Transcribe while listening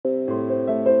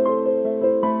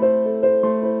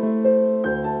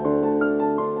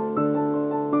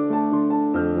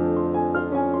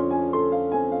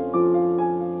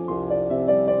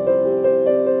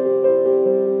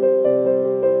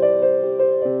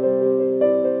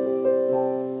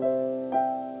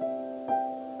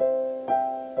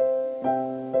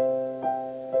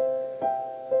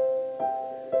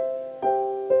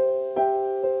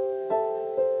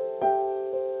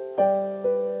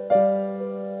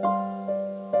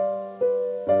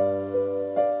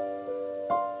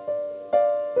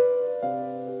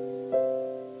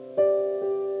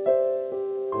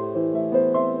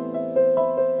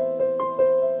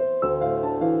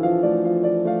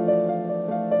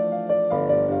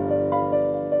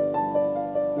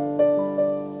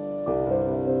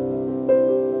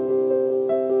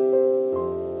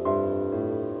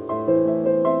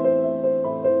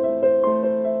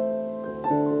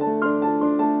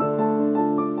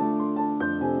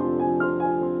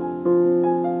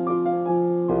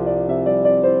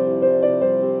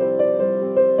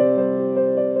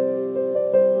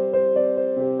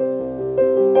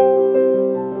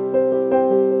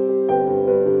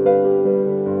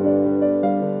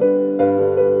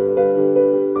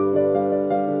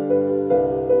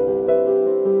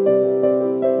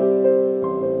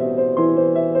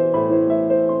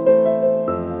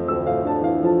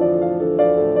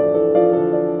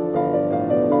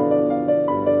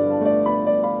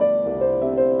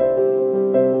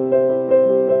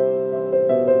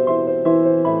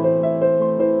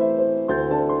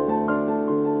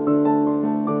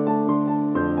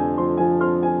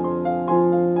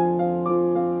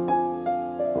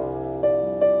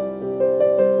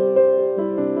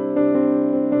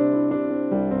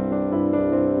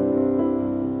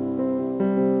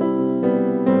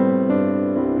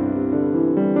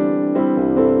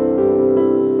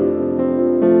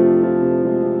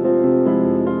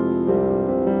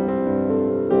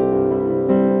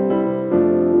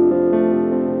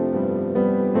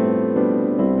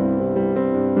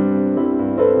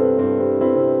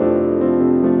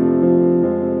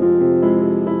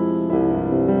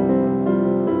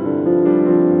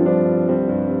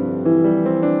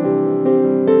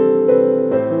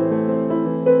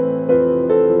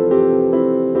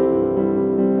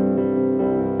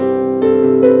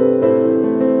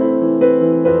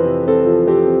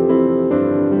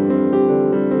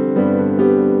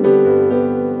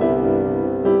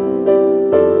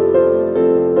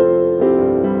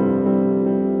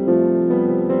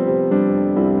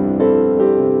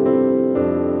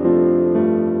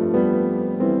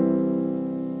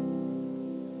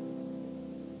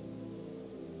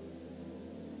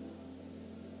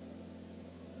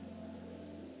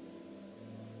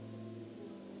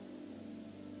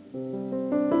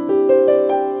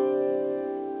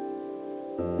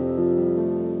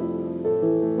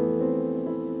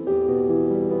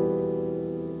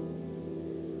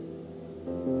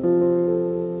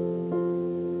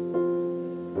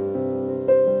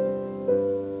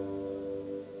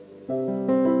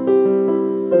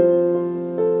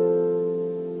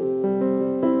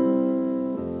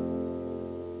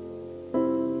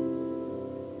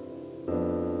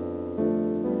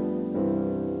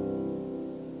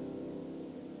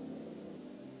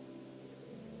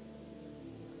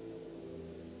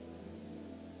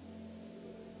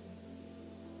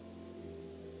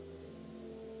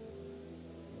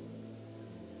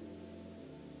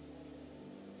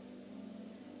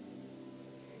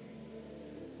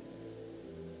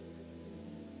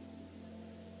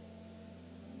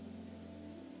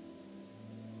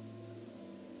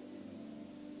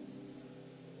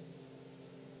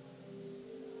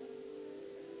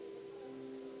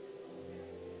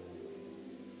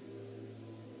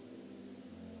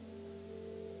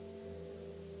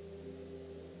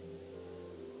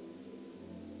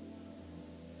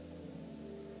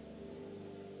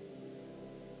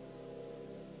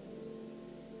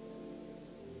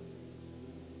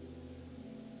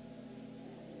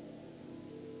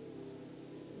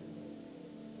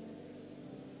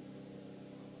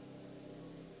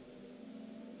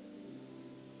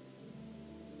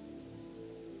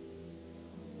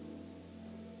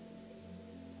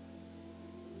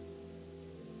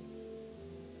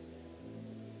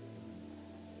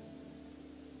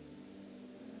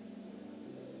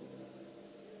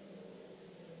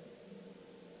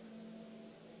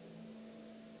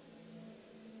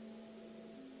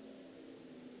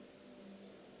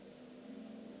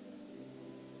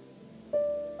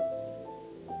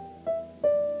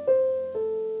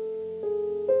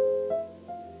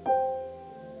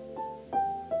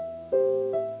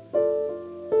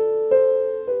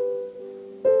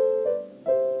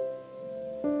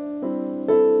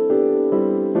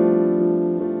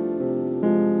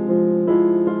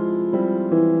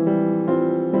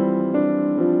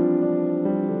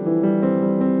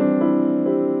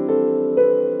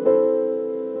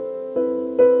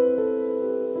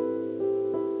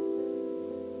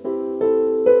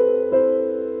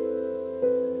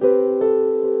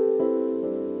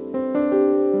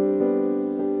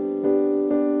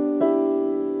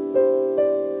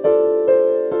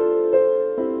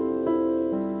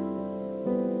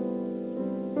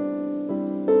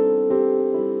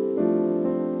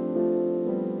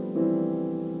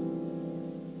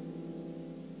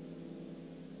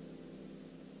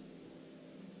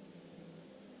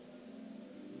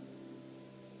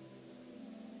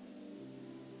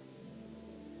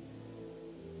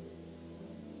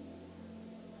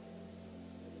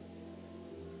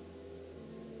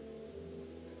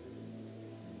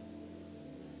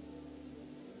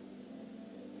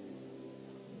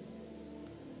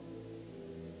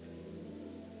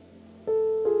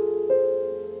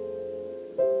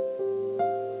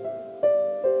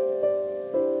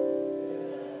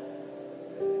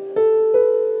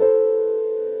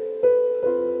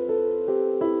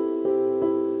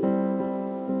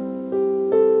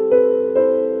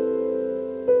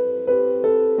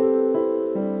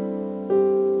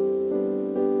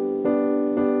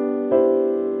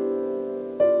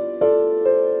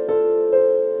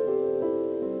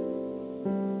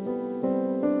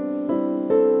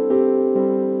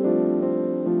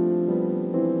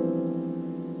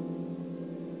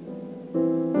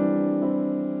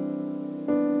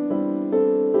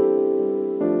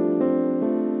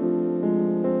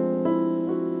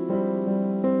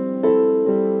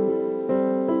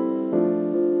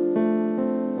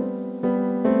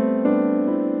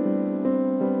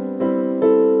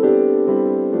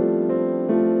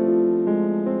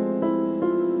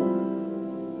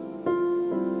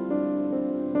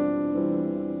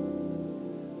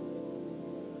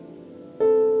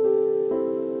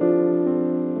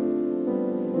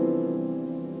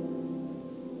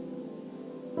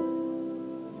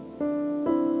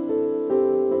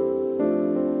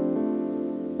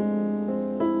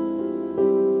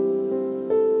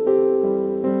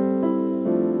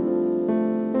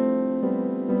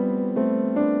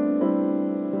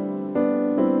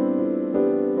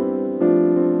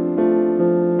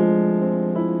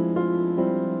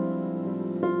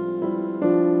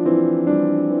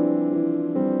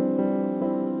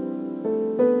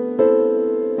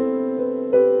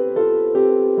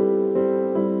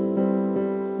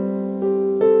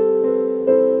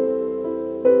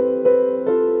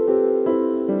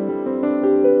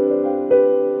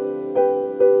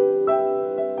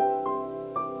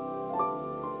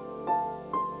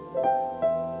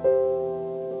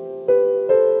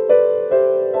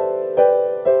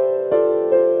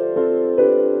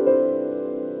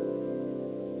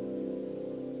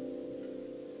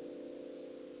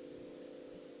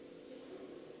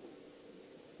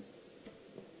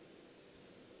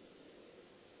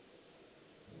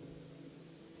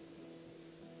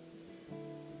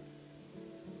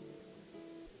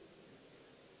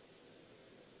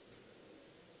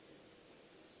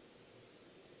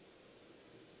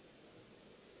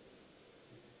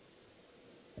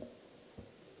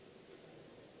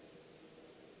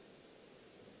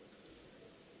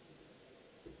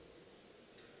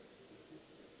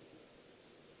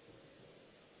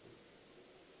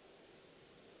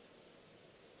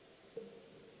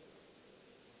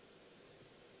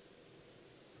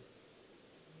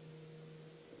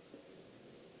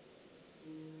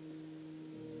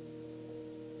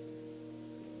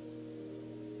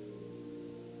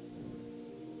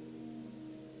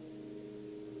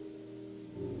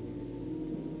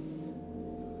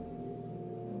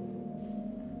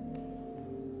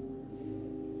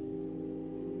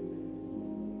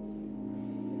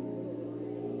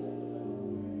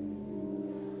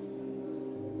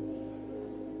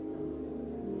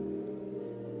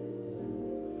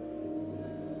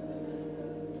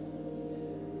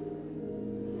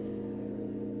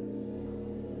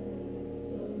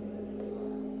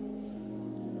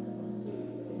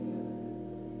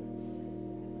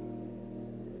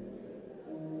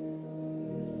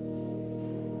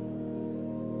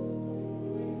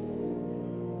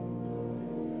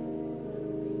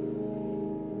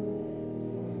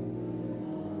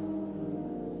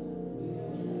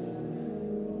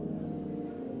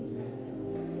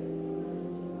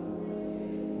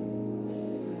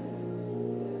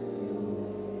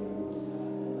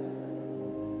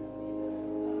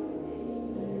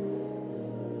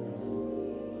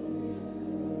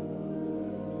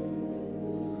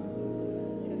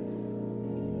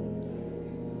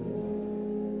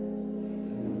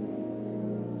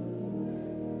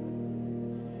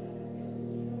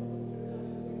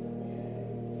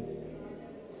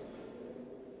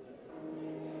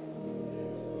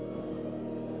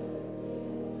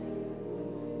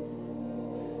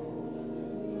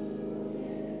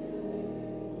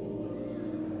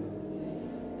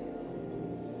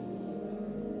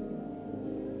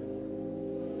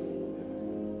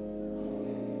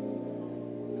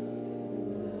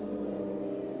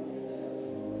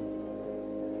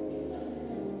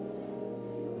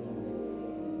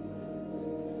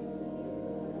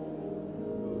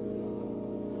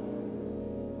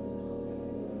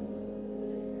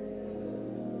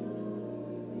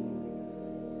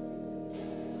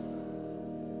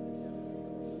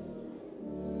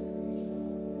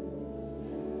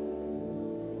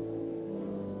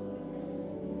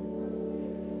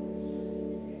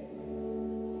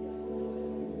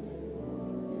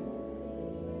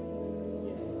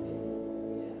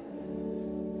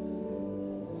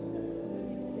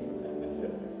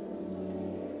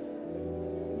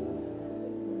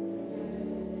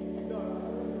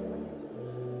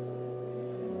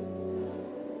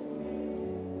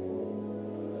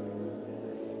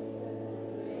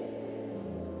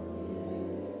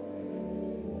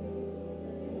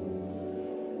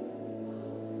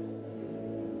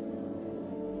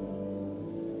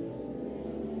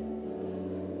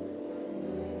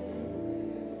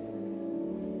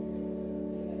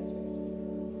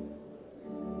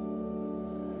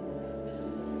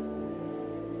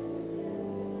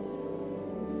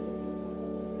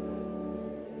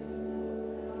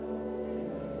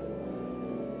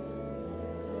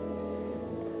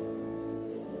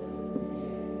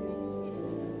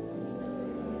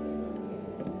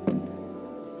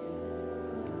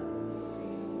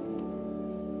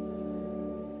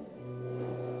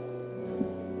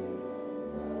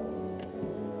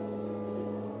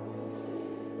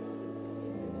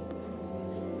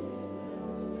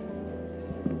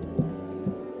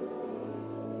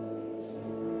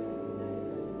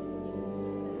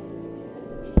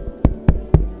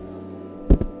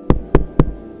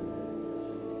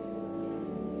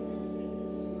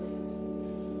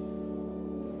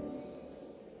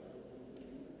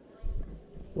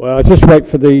Well, I'll just wait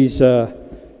for these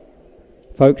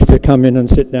folks to come in and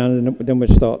sit down, and then we'll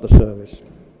start the service.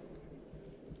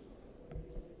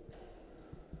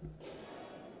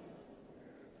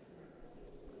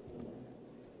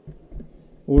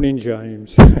 Morning,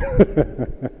 James. I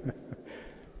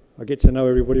get to know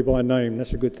everybody by name.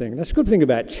 That's a good thing. That's a good thing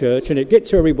about church, and it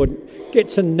gets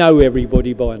to know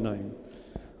everybody by name.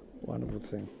 Wonderful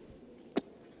thing.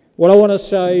 Well, I want to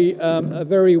say a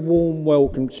very warm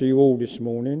welcome to you all this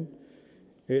morning.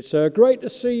 It's great to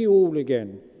see you all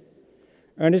again.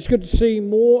 And it's good to see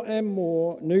more and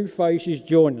more new faces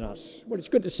joining us. Well, it's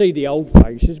good to see the old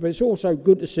faces, but it's also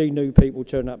good to see new people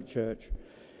turn up to church.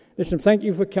 Listen, thank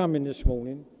you for coming this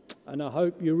morning, and I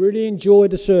hope you really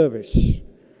enjoyed the service.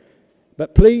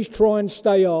 But please try and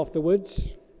stay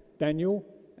afterwards, Daniel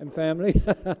and family.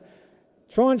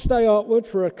 Try and stay afterwards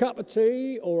for a cup of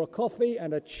tea or a coffee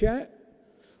and a chat.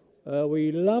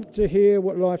 We love to hear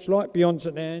what life's like beyond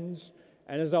St Anne's.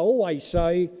 And as I always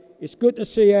say, it's good to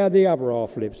see how the other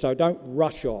half lives, so don't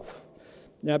rush off.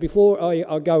 Now, before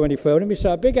I go any further, let me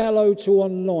say a big hello to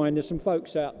online. There's some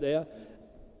folks out there.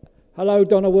 Hello,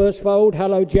 Donna Worsfold.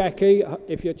 Hello, Jackie.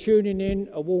 If you're tuning in,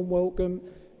 a warm welcome.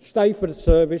 Stay for the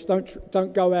service.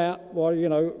 Don't go out while,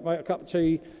 make a cup of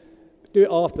tea. Do it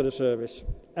after the service.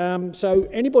 So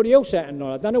anybody else out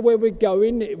tonight, I don't know where we're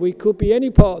going. We could be any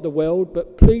part of the world,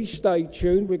 but please stay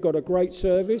tuned. We've got a great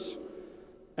service.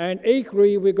 And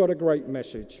equally, we've got a great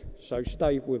message. So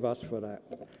stay with us for that.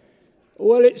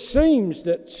 Well, it seems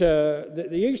that the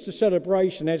Easter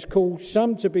celebration has caused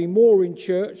some to be more in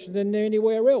church than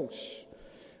anywhere else.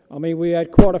 I mean, we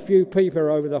had quite a few people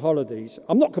over the holidays.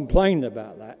 I'm not complaining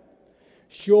about that.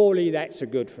 Surely that's a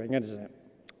good thing, isn't it?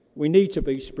 We need to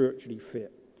be spiritually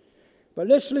fit. But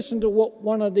let's listen to what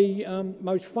one of the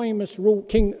most famous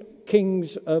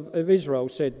kings of Israel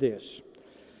said this.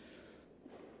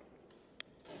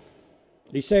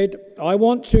 He said, "I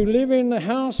want to live in the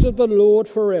house of the Lord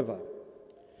forever,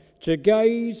 to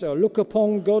gaze or look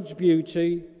upon God's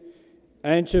beauty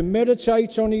and to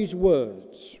meditate on his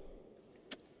words."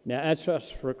 Now, as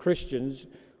for Christians,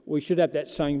 we should have that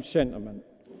same sentiment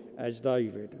as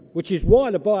David, which is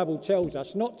why the Bible tells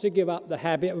us not to give up the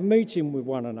habit of meeting with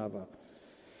one another.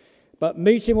 But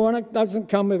meeting one another doesn't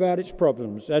come without its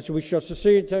problems, as we shall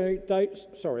see in today's...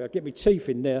 Sorry, I'll get my teeth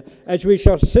in there. As we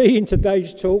shall see in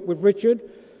today's talk with Richard,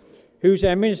 who's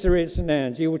our minister at St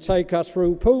Anne's. He will take us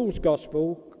through Paul's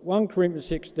Gospel, 1 Corinthians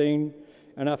 16,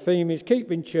 and our theme is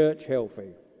keeping church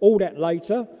healthy. All that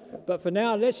later, but for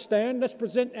now, let's stand. Let's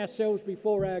present ourselves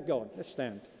before our God. Let's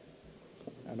stand,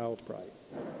 and I'll pray.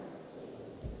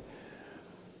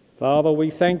 Father, we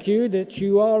thank you that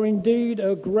you are indeed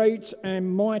a great and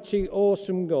mighty,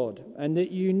 awesome God, and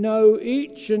that you know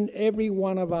each and every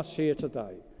one of us here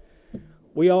today.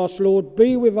 We ask, Lord,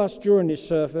 be with us during this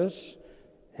service.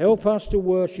 Help us to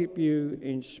worship you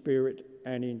in spirit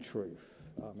and in truth.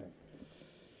 Amen.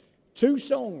 Two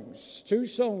songs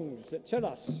that tell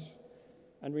us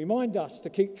and remind us to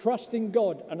keep trusting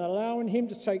God and allowing him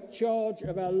to take charge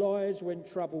of our lives when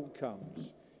trouble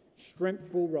comes.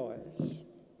 Strength will rise.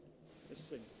 Let's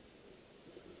sing.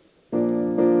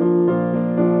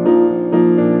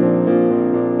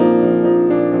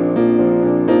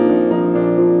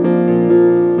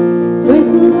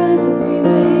 Strength will rise as we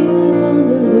wait upon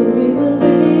the Lord. We will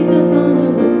wait upon the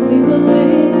Lord. We will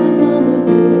wait upon the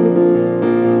Lord.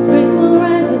 Strength will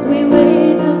rise as we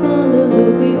wait upon the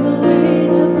Lord. We will wait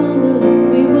upon the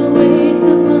Lord. We will wait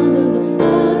upon the Lord.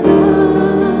 Our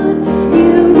God,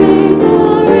 you reign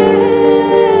forever.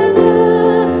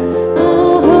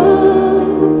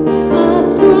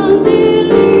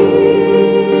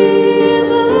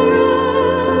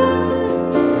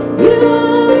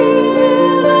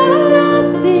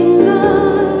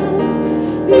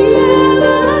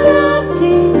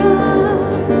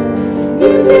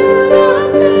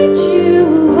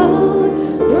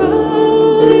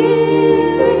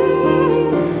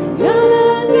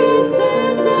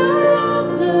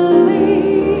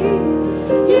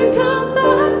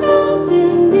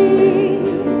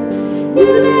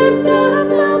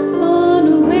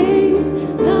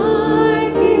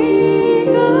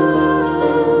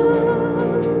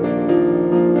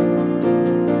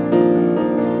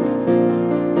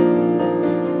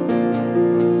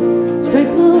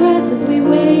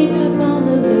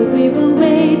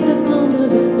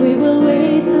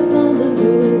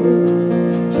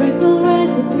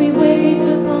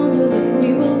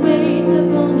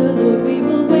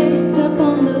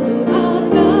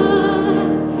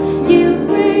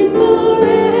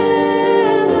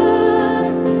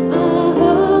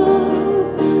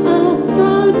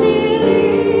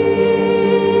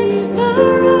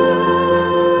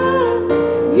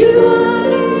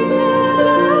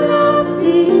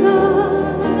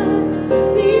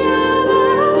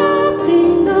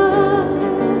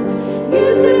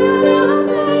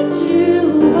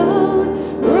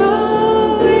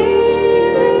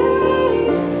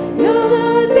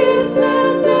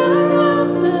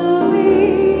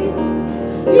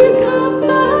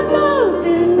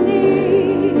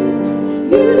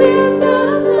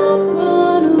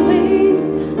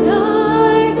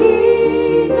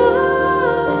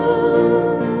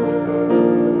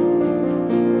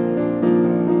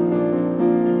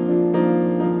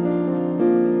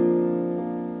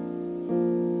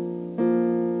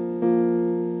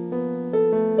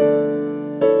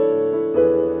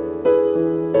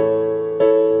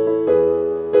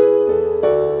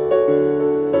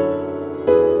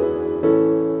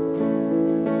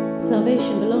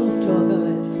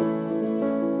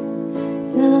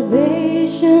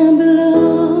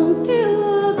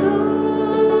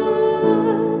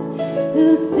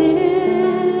 who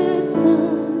sits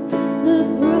on the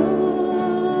throne,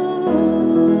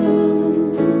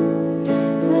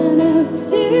 and unto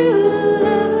the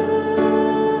Lamb,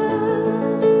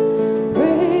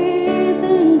 praise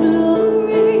and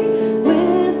glory,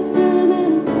 wisdom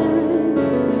and thanks,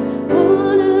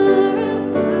 honor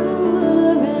and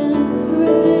power and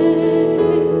strength,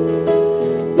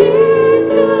 be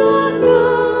to our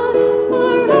God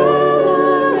forever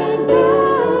and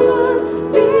ever.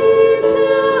 Be to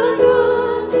our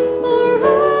God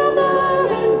forever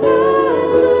and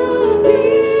ever. Be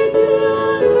to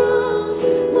our God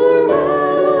forever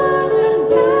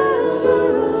and ever.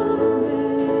 Amen.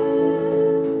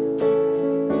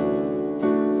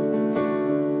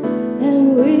 And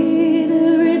we, the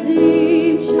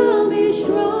redeemed, shall be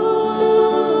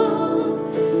strong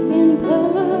in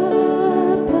purpose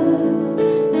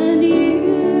and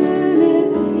unity,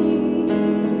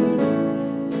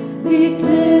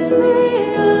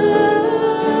 declaring your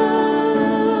love,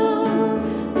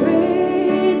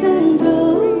 praise and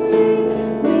glory,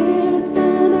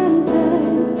 wisdom and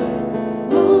thanks,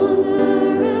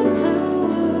 honor and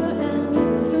power and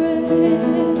strength.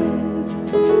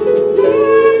 Be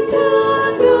to our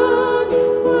God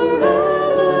forever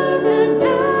and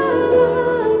ever.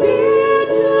 Be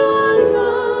to our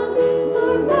God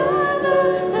forever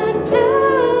and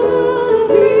ever.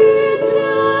 Be to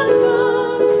our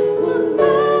God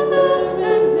forever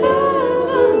and ever.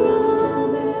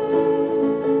 Amen.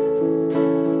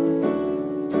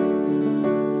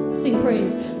 Sing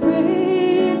praise.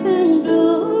 Praise and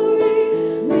glory,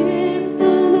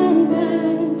 wisdom and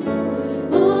thanks,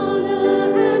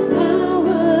 honor and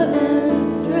power and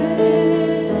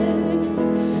strength.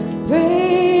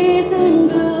 Praise and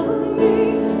glory,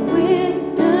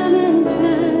 wisdom and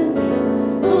thanks,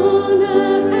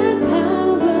 honor and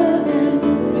power and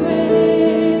strength.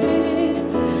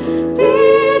 Be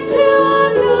to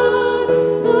our God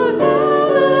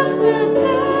forever and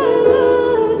ever.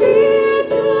 Be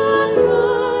to our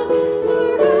God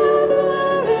forever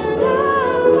and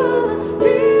ever.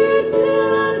 Be to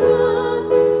our God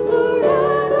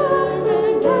forever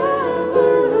and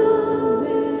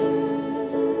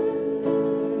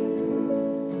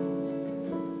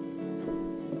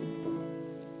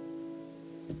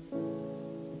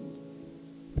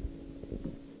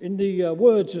In the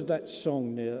words of that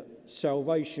song there,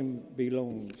 salvation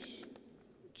belongs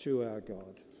to our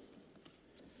God.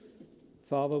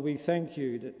 Father, we thank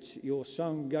you that your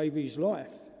Son gave his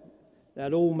life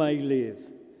that all may live.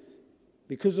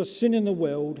 Because of sin in the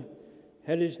world,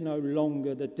 hell is no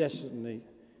longer the destiny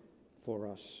for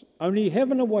us. Only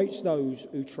heaven awaits those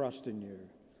who trust in you.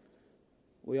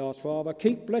 We ask, Father,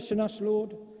 keep blessing us,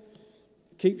 Lord.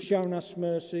 Keep showing us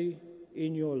mercy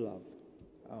in your love.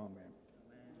 Amen.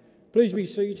 Please be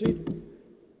seated.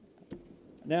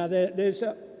 Now, there's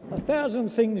a thousand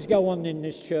things go on in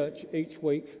this church each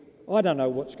week. I don't know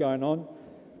what's going on,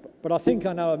 but I think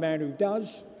I know a man who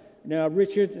does. Now,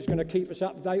 Richard is going to keep us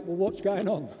up to date with what's going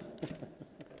on.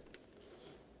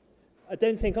 I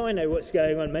don't think I know what's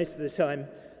going on most of the time,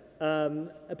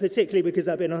 particularly because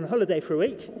I've been on holiday for a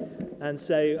week, and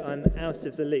so I'm out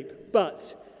of the loop.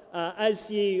 But as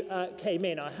you came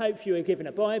in, I hope you were given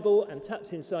a Bible and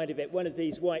tucked inside of it one of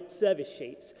these white service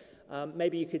sheets.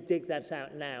 Maybe you could dig that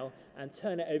out now and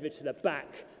turn it over to the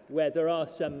back where there are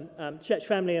some church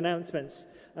family announcements.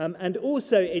 And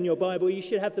also in your Bible, you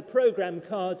should have the programme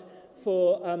card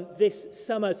for this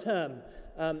summer term.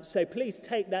 So please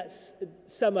take that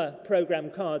summer programme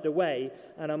card away,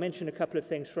 and I'll mention a couple of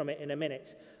things from it in a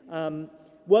minute.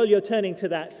 While you're turning to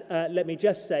that, let me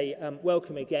just say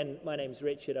welcome again. My name's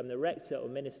Richard. I'm the rector or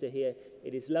minister here.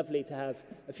 It is lovely to have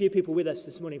a few people with us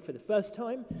this morning for the first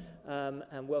time,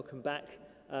 and welcome back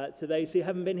to those who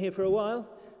haven't been here for a while,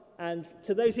 and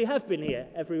to those who have been here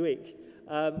every week.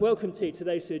 Welcome to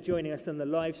those who are joining us on the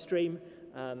live stream,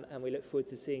 and we look forward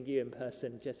to seeing you in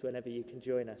person just whenever you can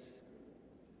join us.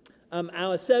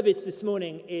 Our service this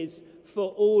morning is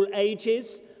for all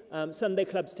ages. Sunday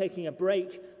Club's taking a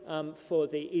break for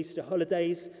the Easter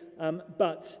holidays,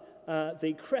 but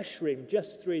the creche room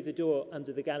just through the door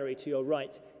under the gallery to your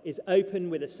right is open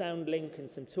with a sound link and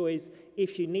some toys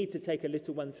if you need to take a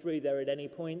little one through there at any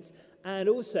point. And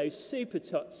also Super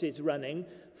Tots is running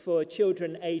for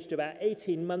children aged about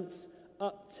 18 months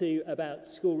up to about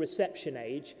school reception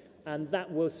age, and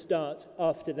that will start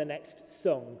after the next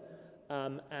song.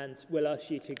 And we'll ask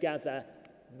you to gather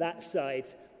that side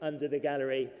under the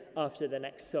gallery after the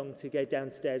next song to go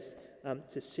downstairs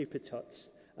to Super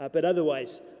Tots. But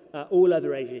otherwise, all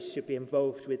other ages should be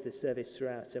involved with the service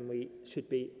throughout, and we should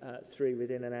be through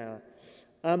within an hour.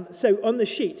 So on the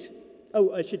sheet,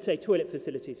 Oh, I should say toilet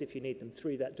facilities if you need them,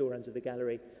 through that door under the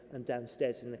gallery and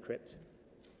downstairs in the crypt.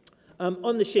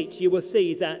 On the sheet, you will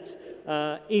see that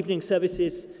evening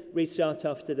services restart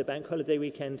after the bank holiday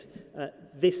weekend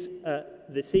this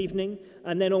evening.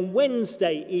 And then on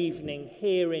Wednesday evening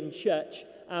here in church,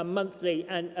 our monthly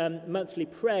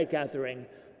prayer gathering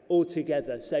all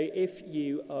together. So if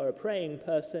you are a praying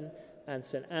person and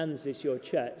St Anne's is your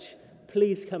church,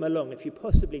 please come along if you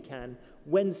possibly can.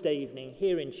 Wednesday evening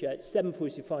here in church,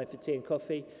 7:45 for tea and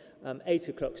coffee, 8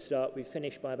 o'clock start. We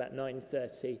finish by about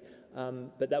 9:30.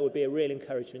 But that would be a real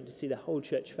encouragement to see the whole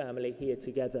church family here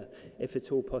together, if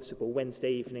at all possible,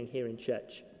 Wednesday evening here in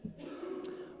church.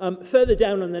 Further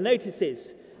down on the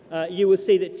notices, you will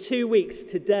see that 2 weeks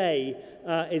today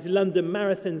is London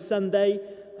Marathon Sunday.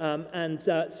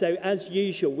 So as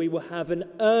usual, we will have an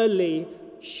early,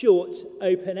 short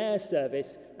open-air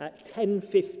service at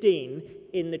 10:15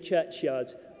 in the churchyard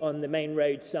on the main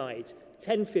road side.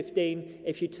 10:15.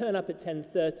 If you turn up at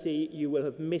 10:30, you will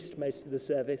have missed most of the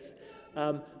service.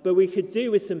 But we could do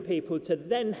with some people to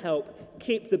then help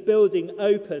keep the building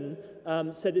open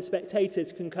so that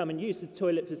spectators can come and use the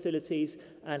toilet facilities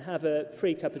and have a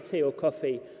free cup of tea or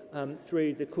coffee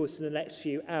through the course of the next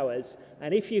few hours.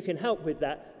 And if you can help with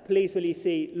that, please will you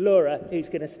see Laura, who's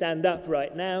going to stand up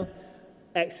right now.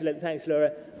 Excellent, thanks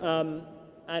Laura.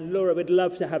 And Laura would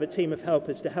love to have a team of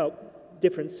helpers to help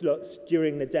different slots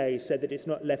during the day so that it's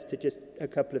not left to just a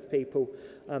couple of people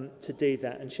to do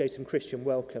that and show some Christian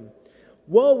welcome.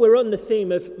 While we're on the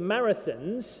theme of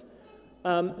marathons,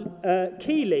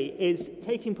 Keely is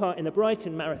taking part in the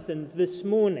Brighton Marathon this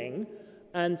morning,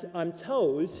 and I'm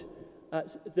told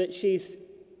that she's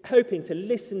hoping to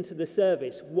listen to the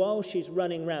service while she's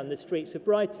running around the streets of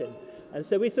Brighton. And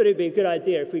so we thought it would be a good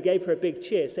idea if we gave her a big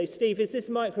cheer. So Steve, is this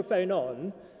microphone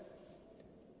on?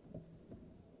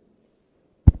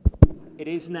 It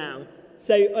is now.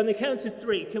 So on the count of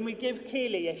 3, can we give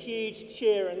Keely a huge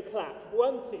cheer and clap?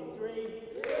 1, 2, 3.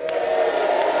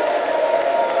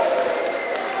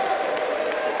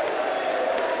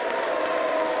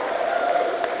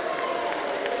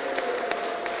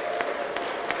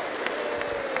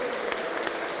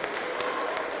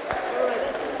 All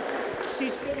right,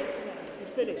 she's finished now.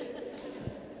 She's finished.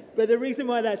 But the reason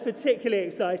why that's particularly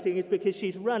exciting is because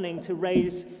she's running to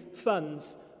raise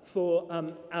funds for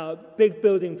our big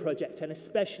building project, and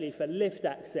especially for lift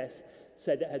access,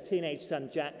 so that her teenage son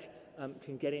Jack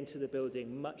can get into the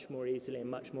building much more easily and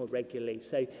much more regularly.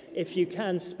 So if you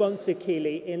can sponsor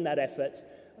Keely in that effort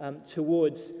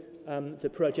towards the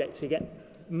project to get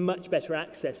much better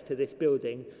access to this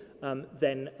building,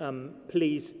 then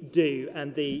please do.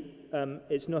 And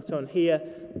it's not on here,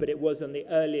 but it was on the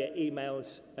earlier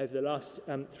emails over the last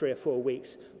 3 or 4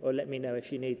 weeks, or let me know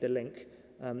if you need the link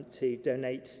to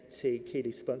donate to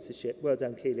Keely's sponsorship. Well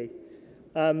done, Keely.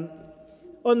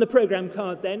 On the programme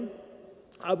card then,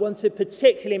 I want to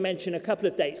particularly mention a couple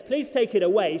of dates. Please take it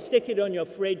away, stick it on your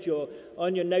fridge or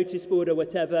on your notice board or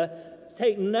whatever.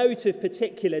 Take note of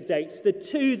particular dates. The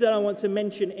 2 that I want to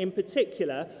mention in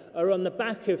particular are on the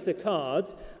back of the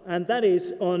card, and that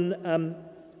is on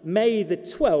May the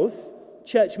 12th,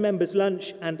 church members'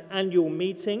 lunch and annual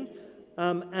meeting,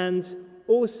 and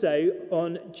also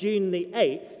on June the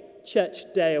 8th, Church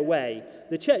Day Away.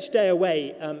 The Church Day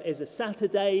Away is a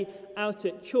Saturday out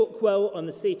at Chalkwell on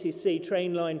the C2C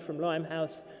train line from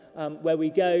Limehouse, where we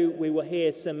go. We will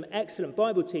hear some excellent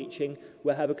Bible teaching.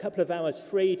 We'll have a couple of hours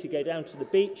free to go down to the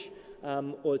beach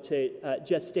or to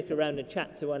just stick around and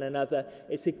chat to one another.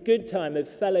 It's a good time of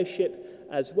fellowship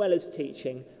as well as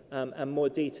teaching, and more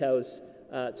details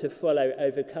to follow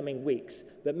over coming weeks.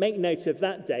 But make note of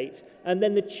that date. And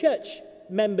then the church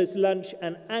members' lunch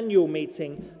and annual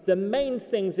meeting, the main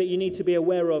thing that you need to be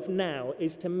aware of now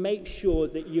is to make sure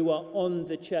that you are on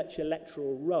the church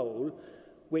electoral roll,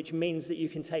 which means that you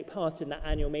can take part in that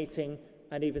annual meeting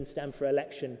and even stand for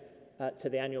election to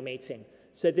the annual meeting.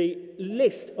 So the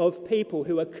list of people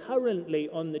who are currently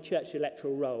on the church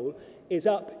electoral roll is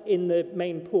up in the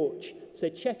main porch. So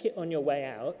check it on your way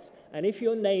out. And if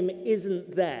your name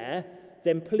isn't there,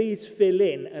 then please fill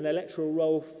in an electoral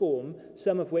roll form,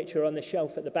 some of which are on the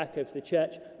shelf at the back of the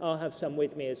church. I'll have some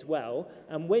with me as well.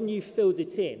 And when you've filled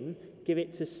it in, give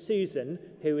it to Susan,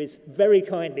 who is very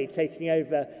kindly taking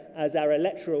over as our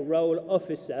electoral roll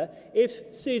officer.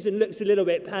 If Susan looks a little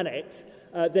bit panicked,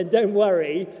 then don't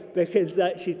worry, because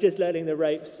she's just learning the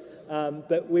ropes.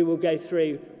 But we will go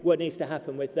through what needs to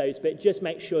happen with those. But just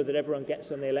make sure that everyone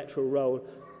gets on the electoral roll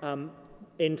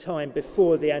in time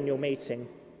before the annual meeting,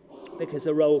 because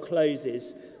the roll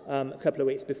closes a couple of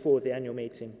weeks before the annual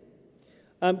meeting.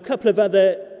 A couple of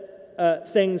other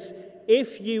things.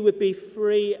 If you would be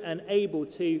free and able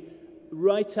to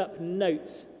write up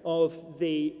notes of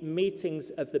the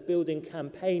meetings of the Building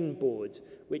Campaign Board,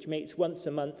 which meets once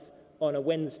a month on a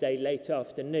Wednesday late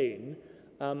afternoon.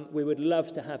 We would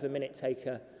love to have a minute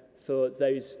taker for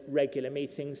those regular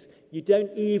meetings. You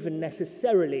don't even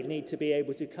necessarily need to be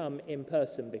able to come in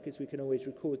person, because we can always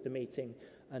record the meeting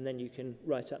and then you can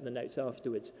write up the notes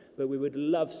afterwards. But we would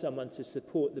love someone to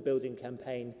support the building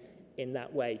campaign in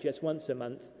that way, just once a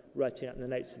month, writing up the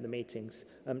notes of the meetings.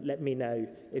 Let me know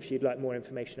if you'd like more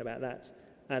information about that.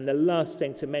 And the last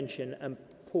thing to mention, and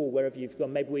Paul, wherever you've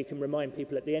gone, maybe we can remind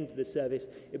people at the end of the service,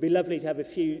 it'd be lovely to have a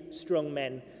few strong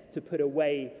men to put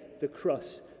away the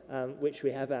cross, which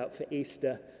we have out for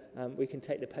Easter. We can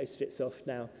take the post-its off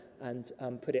now and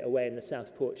put it away in the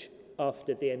south porch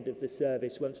after the end of the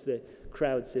service, once the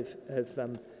crowds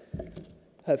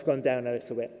have gone down a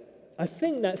little bit. I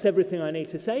think that's everything I need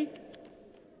to say.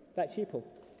 Back to you, Paul.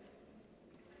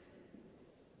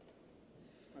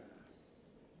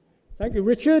 Thank you,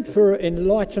 Richard, for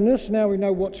enlightening us. Now we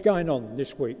know what's going on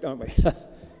this week, don't we?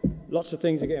 Lots of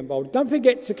things to get involved. Don't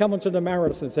forget to come onto the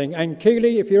marathon thing. And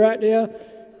Keely, if you're out there,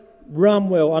 run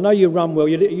well. I know you run well.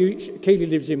 Keely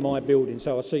lives in my building,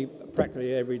 so I see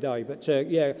practically every day. But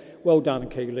yeah, well done,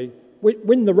 Keely.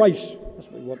 Win the race. That's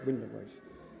what we want, win the race.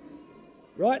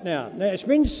 Right now, it's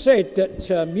been said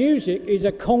that music is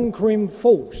a conquering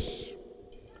force.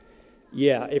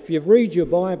 Yeah, if you read your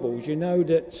Bibles, you know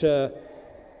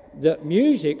that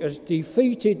music has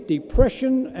defeated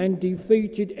depression and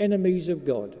defeated enemies of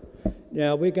God.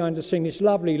 Now, we're going to sing this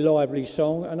lovely, lively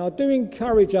song, and I do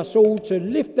encourage us all to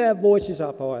lift our voices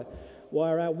up high,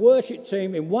 while our worship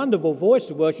team, in wonderful voice,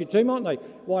 the worship team, aren't they?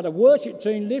 While the worship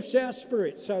team lifts our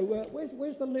spirits. So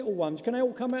where's the little ones? Can they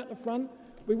all come out the front?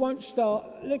 We won't start.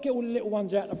 Look at all the little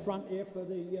ones out the front here for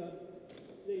the maracas,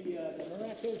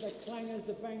 the clangers,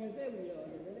 the bangers. There we are.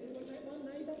 You want that one?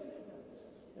 No, you don't want that one.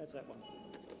 That's that one.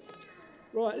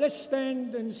 Right, let's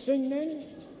stand and sing then.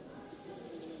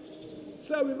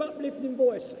 So with uplifting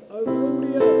voice, over all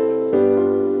the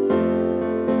earth.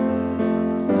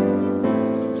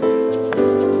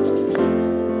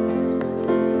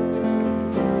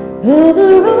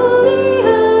 Over all the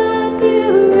earth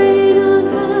you reign on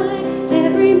high,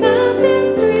 every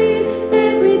mountain stream,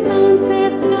 every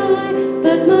sunset sky.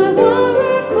 But my one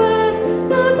request,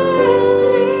 not my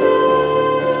only hope,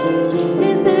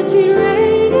 is that you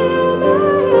reign in my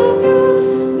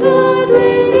throne. Lord,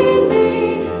 reign in me,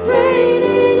 reign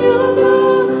in your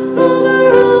power, over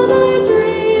all my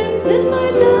dreams in my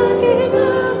darkest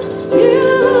hour. You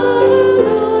are the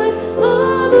Lord of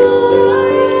all I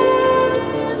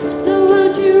am. So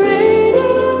won't you reign in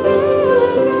me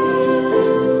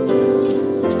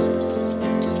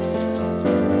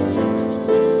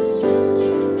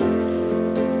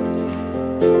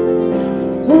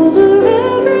over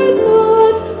every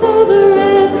thought, over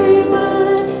every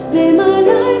word? May my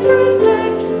life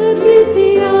reflect the beauty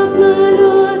of my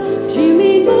Lord. You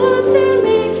mean more to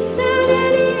me than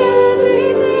any earthly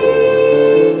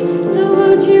thing. So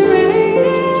won't you reign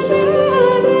in me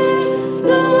again?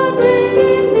 Lord, reign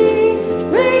in me,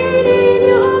 reign in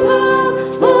your power,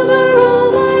 over all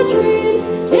my dreams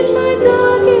in my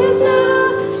darkest hour.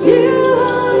 You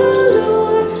are the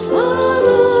Lord,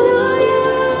 all I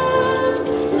am.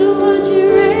 So won't you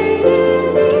reign in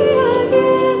me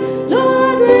again?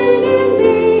 Lord, reign in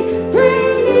me,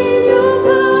 reign in your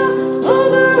power,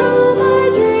 over all my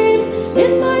dreams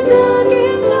in my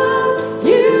darkest hour.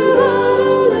 You are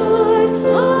the Lord,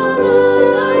 all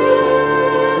I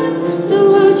am. So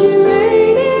won't you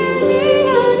reign in me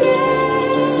again?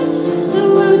 So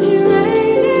won't you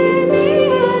reign in me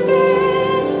again?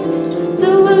 So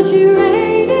won't you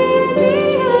reign in me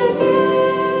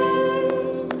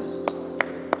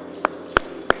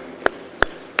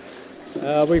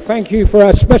again? We thank you for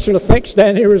our special effects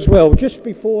down here as well. Just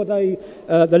before the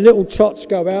little tots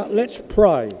go out, let's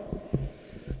pray.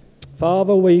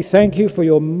 Father, we thank you for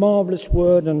your marvellous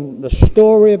word and the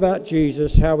story about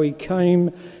Jesus, how he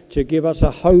came to give us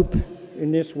a hope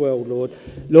in this world, Lord.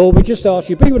 Lord, we just ask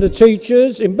you, be with the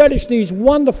teachers, embellish these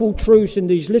wonderful truths in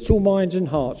these little minds and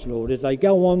hearts, Lord, as they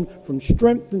go on from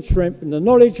strength and strength in the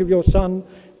knowledge of your Son,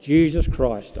 Jesus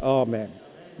Christ. Amen.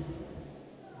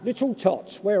 Little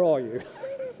tots, where are you?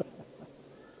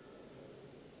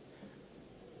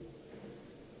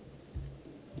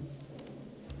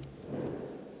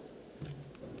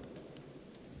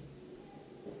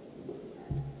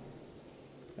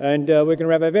 And we're going to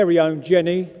have our very own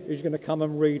Jenny, who's going to come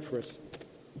and read for us.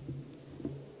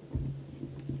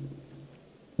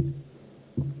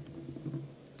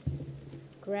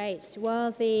 Great.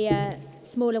 While the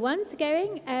smaller ones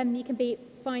going. You can be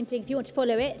finding, if you want to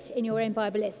follow it in your own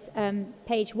Bible, it's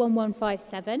page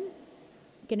 1157.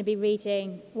 I'm going to be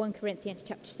reading 1 Corinthians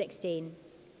chapter 16.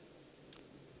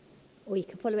 Or you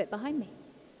can follow it behind me.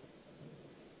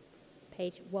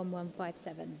 Page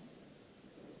 1157.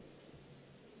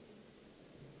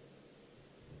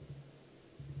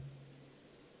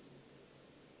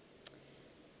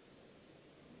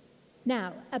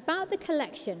 Now, about the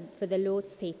collection for the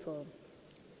Lord's people,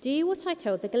 do what I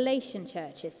told the Galatian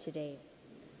churches to do.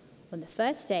 On the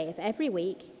first day of every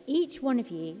week, each one of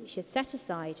you should set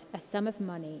aside a sum of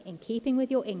money in keeping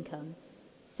with your income,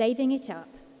 saving it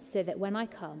up so that when I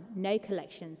come, no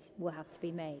collections will have to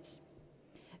be made.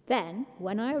 Then,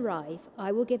 when I arrive,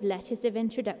 I will give letters of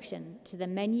introduction to the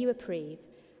men you approve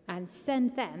and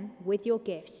send them with your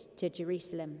gifts to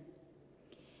Jerusalem.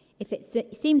 If it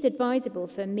seems advisable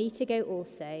for me to go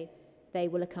also, they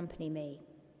will accompany me.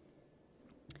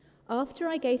 After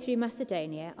I go through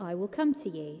Macedonia, I will come to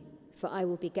you, for I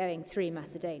will be going through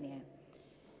Macedonia.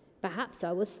 Perhaps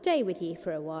I will stay with you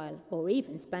for a while, or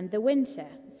even spend the winter,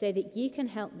 so that you can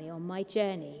help me on my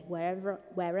journey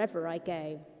wherever I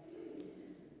go.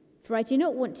 For I do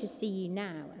not want to see you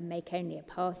now and make only a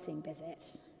passing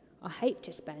visit. I hope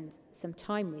to spend some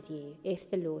time with you,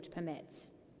 if the Lord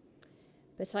permits.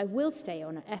 But I will stay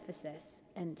on at Ephesus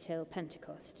until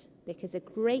Pentecost, because a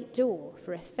great door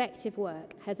for effective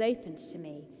work has opened to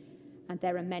me, and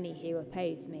there are many who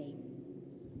oppose me.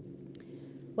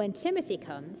 When Timothy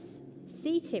comes,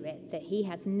 see to it that he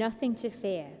has nothing to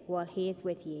fear while he is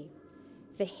with you,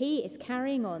 for he is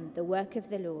carrying on the work of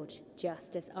the Lord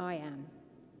just as I am.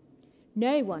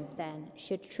 No one, then,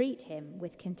 should treat him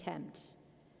with contempt.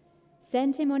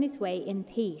 Send him on his way in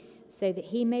peace, so that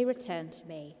he may return to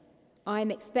me. I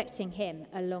am expecting him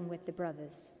along with the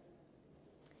brothers.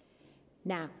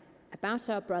 Now, about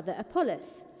our brother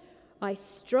Apollos, I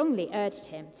strongly urged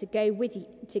him to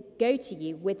go to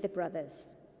you with the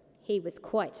brothers. He was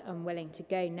quite unwilling to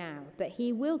go now, but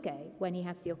he will go when he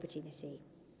has the opportunity.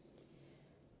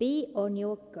 Be on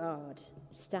your guard,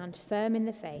 stand firm in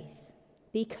the faith,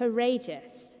 be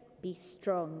courageous, be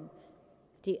strong,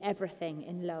 do everything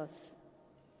in love.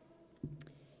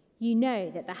 You know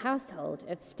that the household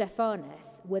of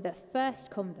Stephanas were the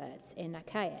first converts in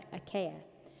Achaia,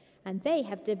 and they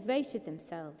have devoted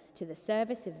themselves to the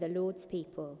service of the Lord's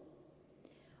people.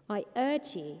 I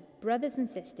urge you, brothers and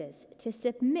sisters, to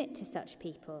submit to such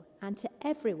people and to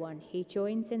everyone who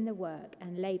joins in the work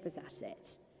and labours at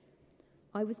it.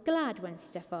 I was glad when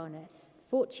Stephanas,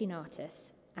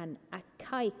 Fortunatus, and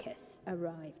Achaicus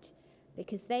arrived,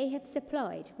 because they have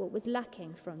supplied what was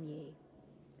lacking from you.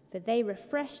 For they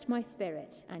refreshed my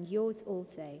spirit, and yours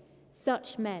also.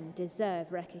 Such men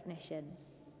deserve recognition.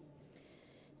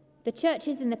 The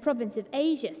churches in the province of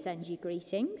Asia send you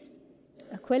greetings.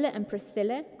 Aquila and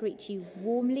Priscilla greet you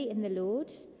warmly in the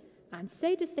Lord, and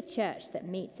so does the church that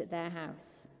meets at their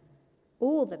house.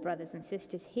 All the brothers and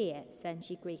sisters here send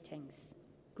you greetings.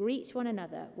 Greet one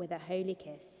another with a holy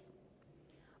kiss.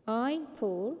 I,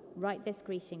 Paul, write this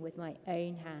greeting with my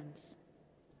own hand.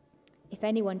 If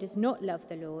anyone does not love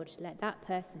the Lord, let that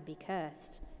person be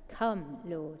cursed. Come,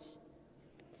 Lord.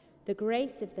 The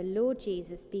grace of the Lord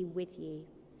Jesus be with you.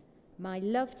 My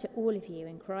love to all of you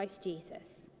in Christ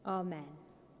Jesus. Amen.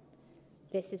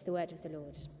 This is the word of the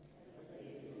Lord.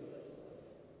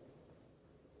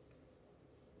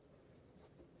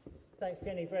 Thanks,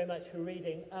 Jenny, very much for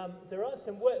reading. There are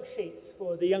some worksheets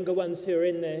for the younger ones who are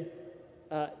in the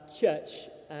church,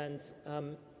 and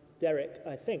Derek,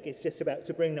 I think, is just about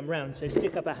to bring them round. So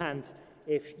stick up a hand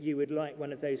if you would like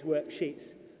one of those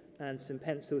worksheets and some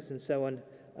pencils and so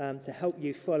on to help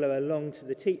you follow along to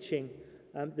the teaching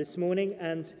this morning.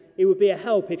 And it would be a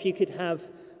help if you could have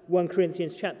 1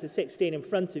 Corinthians chapter 16 in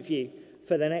front of you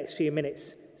for the next few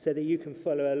minutes so that you can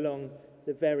follow along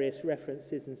the various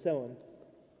references and so on.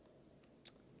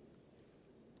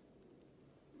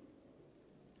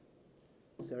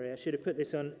 Sorry, I should have put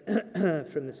this on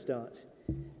from the start.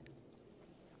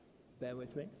 Bear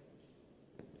with me.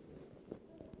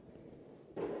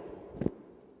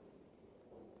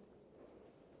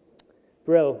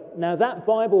 Brill. Now that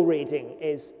Bible reading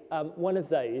is one of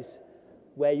those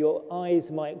where your eyes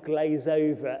might glaze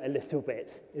over a little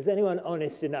bit. Is anyone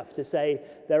honest enough to say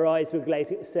their eyes were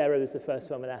glazing? Sarah was the first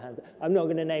one with her hand. I'm not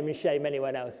going to name and shame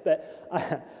anyone else, but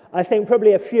I think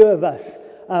probably a few of us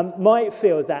might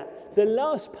feel that. The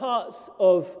last parts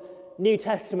of New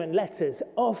Testament letters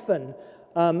often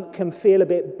can feel a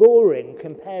bit boring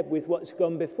compared with what's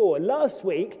gone before. Last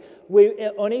week,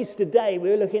 on Easter Day, we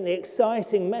were looking at the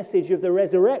exciting message of the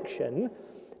resurrection,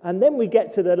 and then we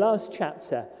get to the last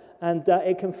chapter, and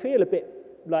it can feel a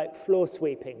bit like floor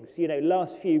sweepings,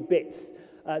 last few bits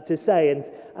to say. And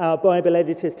our Bible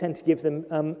editors tend to give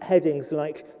them headings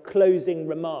like closing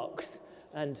remarks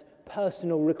and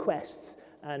personal requests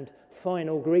and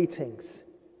final greetings.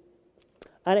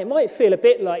 And it might feel a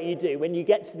bit like you do when you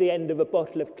get to the end of a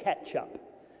bottle of ketchup.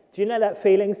 Do you know that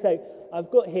feeling? So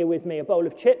I've got here with me a bowl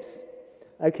of chips,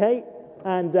 okay,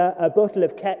 and a bottle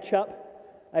of ketchup,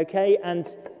 okay,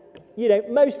 and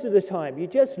most of the time you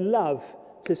just love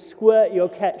to squirt your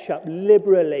ketchup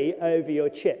liberally over your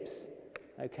chips,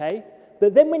 okay?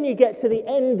 But then when you get to the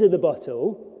end of the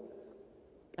bottle,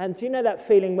 and do you know that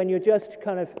feeling when you're just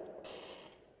kind of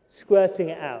squirting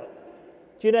it out?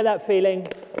 Do you know that feeling?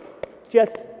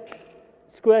 Just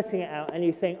squirting it out and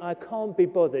you think, I can't be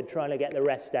bothered trying to get the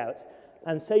rest out.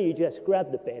 And so you just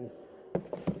grab the bin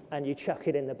and you chuck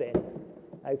it in the bin,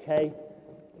 okay?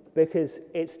 Because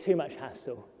it's too much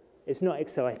hassle. It's not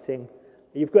exciting.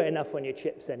 You've got enough on your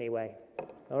chips anyway.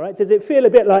 All right? Does it feel a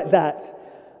bit like that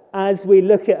as we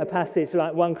look at a passage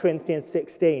like 1 Corinthians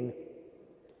 16?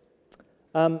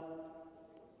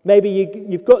 Maybe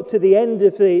you've got to the end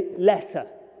of the letter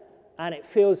and it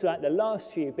feels like the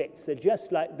last few bits are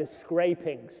just like the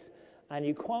scrapings and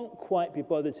you can't quite be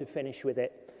bothered to finish with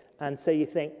it. And so you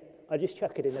think, I'll just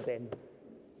chuck it in the bin.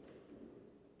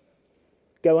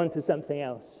 Go on to something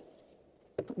else.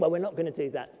 Well, we're not going to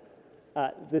do that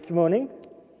this morning.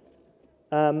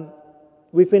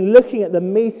 We've been looking at the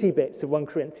meaty bits of 1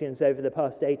 Corinthians over the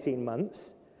past 18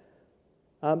 months.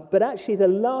 But actually the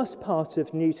last part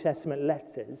of New Testament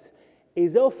letters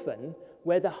is often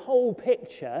where the whole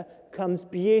picture comes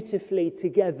beautifully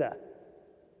together.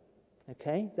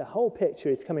 Okay? The whole picture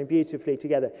is coming beautifully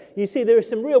together. You see, there are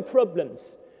some real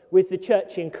problems with the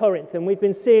church in Corinth, and we've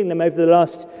been seeing them over the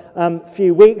last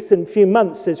few weeks and few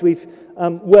months as we've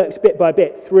worked bit by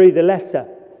bit through the letter.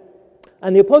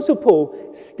 And the Apostle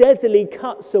Paul steadily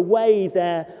cuts away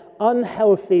their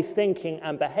unhealthy thinking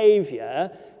and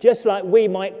behaviour, just like we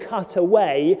might cut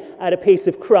away at a piece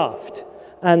of craft.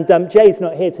 And Jay's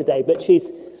not here today, but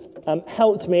she's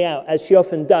helped me out, as she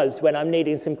often does when I'm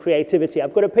needing some creativity.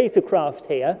 I've got a piece of craft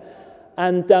here,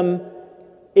 and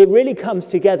it really comes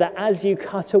together as you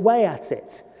cut away at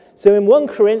it. So in 1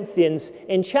 Corinthians,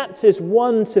 in chapters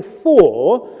 1 to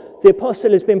 4, the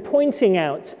apostle has been pointing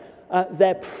out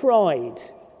their pride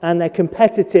and their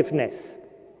competitiveness.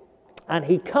 And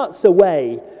he cuts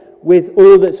away with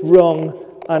all that's wrong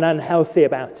and unhealthy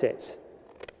about it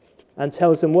and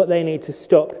tells them what they need to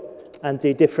stop and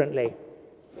do differently.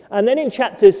 And then in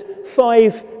chapters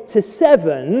 5 to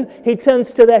 7, he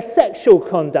turns to their sexual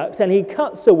conduct and he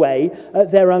cuts away at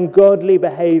their ungodly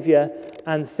behavior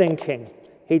and thinking.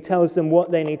 He tells them what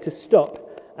they need to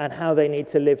stop and how they need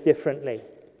to live differently.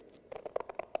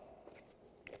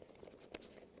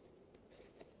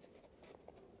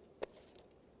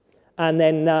 And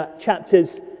then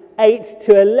chapters 8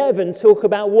 to 11 talk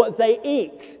about what they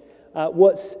eat.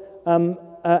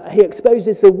 He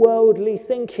exposes the worldly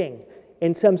thinking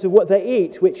in terms of what they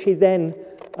eat, which he then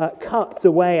cuts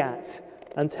away at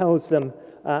and tells them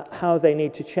how they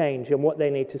need to change and what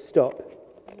they need to stop.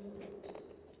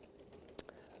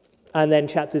 And then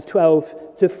chapters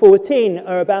 12 to 14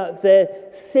 are about their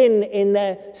sin in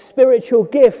their spiritual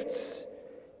gifts.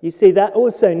 You see, that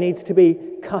also needs to be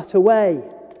cut away.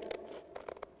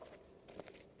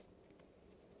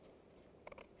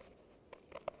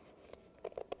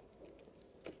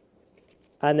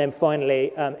 And then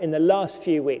finally, in the last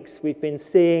few weeks, we've been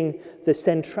seeing the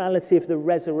centrality of the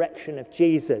resurrection of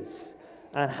Jesus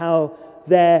and how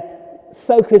their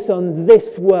focus on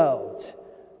this world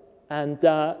and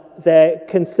their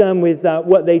concern with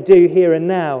what they do here and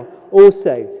now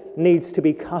also needs to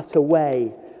be cut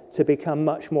away to become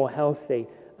much more healthy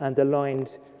and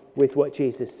aligned with what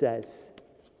Jesus says.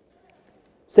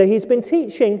 So he's been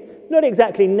teaching not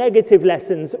exactly negative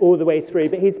lessons all the way through,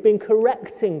 but he's been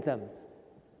correcting them.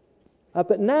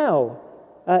 But now,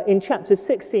 in chapter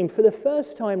 16, for the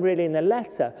first time really in the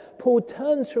letter, Paul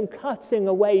turns from cutting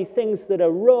away things that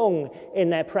are wrong in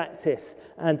their practice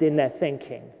and in their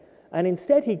thinking. And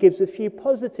instead he gives a few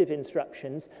positive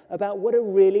instructions about what a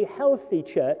really healthy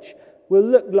church will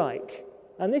look like.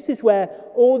 And this is where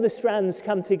all the strands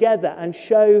come together and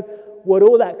show what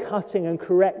all that cutting and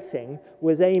correcting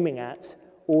was aiming at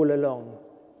all along.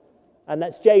 And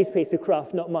that's Jay's piece of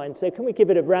craft, not mine. So can we give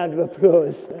it a round of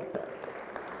applause?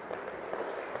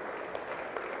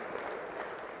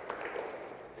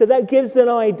 So that gives an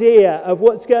idea of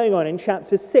what's going on in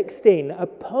chapter 16, a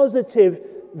positive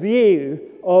view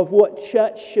of what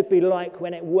church should be like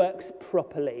when it works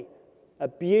properly. A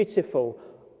beautiful,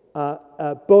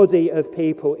 a body of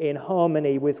people in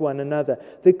harmony with one another.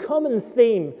 The common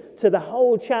theme to the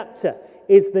whole chapter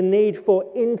is the need for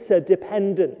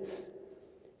interdependence.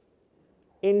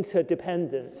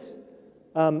 Interdependence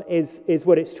is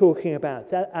what it's talking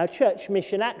about. Our church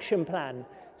mission action plan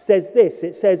says this.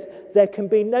 It says there can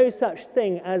be no such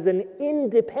thing as an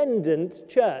independent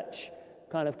church,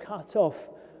 kind of cut off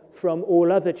from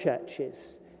all other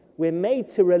churches. We're made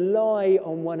to rely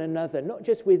on one another, not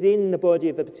just within the body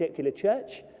of a particular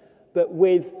church, but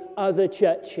with other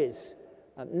churches,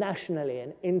 nationally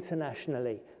and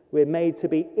internationally. We're made to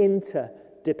be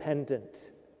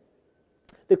interdependent.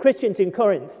 The Christians in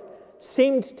Corinth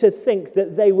seemed to think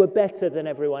that they were better than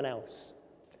everyone else,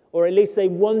 or at least they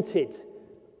wanted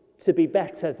to be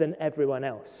better than everyone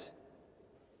else.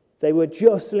 They were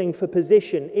jostling for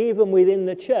position, even within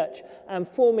the church, and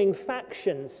forming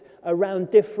factions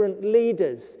around different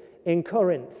leaders in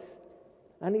Corinth.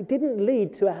 And it didn't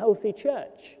lead to a healthy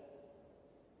church.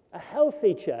 A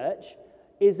healthy church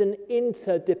is an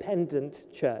interdependent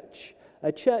church,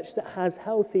 a church that has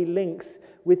healthy links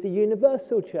with the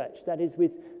universal church, that is,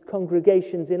 with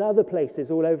congregations in other places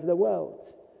all over the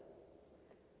world.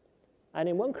 And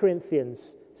in 1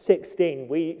 Corinthians 16,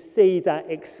 we see that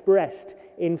expressed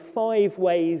in 5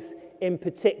 ways in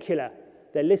particular.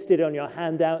 They're listed on your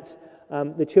handout.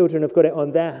 The children have got it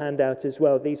on their handout as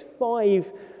well. These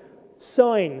 5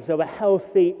 signs of a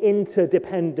healthy,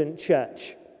 interdependent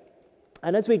church.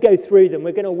 And as we go through them,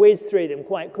 we're going to whiz through them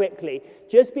quite quickly.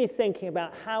 Just be thinking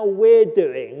about how we're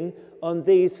doing on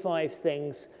these 5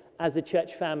 things as a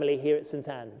church family here at St.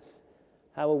 Anne's.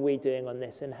 How are we doing on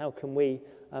this, and how can we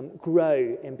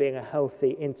grow in being a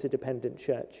healthy, interdependent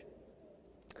church?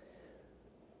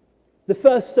 The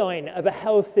first sign of a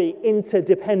healthy,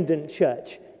 interdependent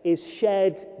church is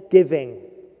shared giving.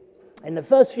 In the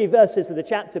first few verses of the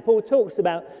chapter, Paul talks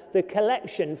about the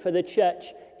collection for the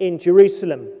church in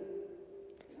Jerusalem.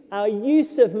 Our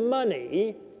use of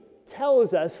money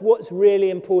tells us what's really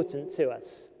important to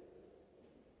us.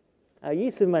 Our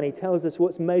use of money tells us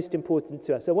what's most important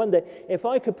to us. I wonder if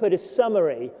I could put a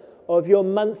summary of your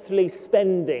monthly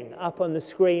spending up on the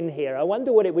screen here. I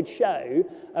wonder what it would show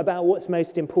about what's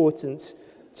most important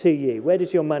to you. Where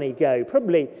does your money go?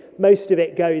 Probably most of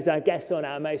it goes, I guess, on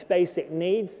our most basic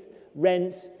needs: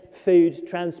 rent, food,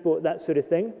 transport, that sort of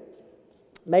thing.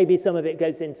 Maybe some of it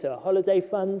goes into a holiday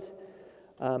fund.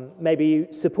 Maybe you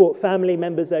support family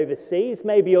members overseas.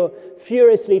 Maybe you're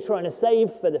furiously trying to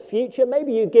save for the future.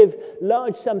 Maybe you give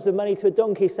large sums of money to a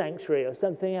donkey sanctuary or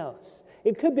something else.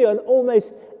 It could be on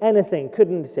almost anything,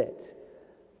 couldn't it?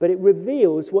 But it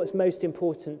reveals what's most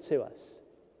important to us.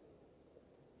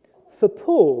 For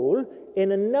Paul,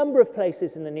 in a number of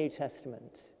places in the New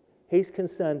Testament, he's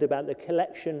concerned about the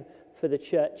collection for the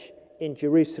church in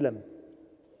Jerusalem.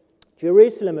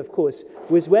 Jerusalem, of course,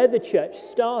 was where the church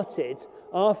started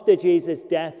after Jesus'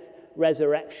 death,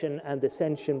 resurrection, and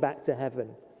ascension back to heaven.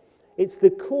 It's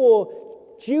the core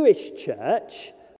Jewish church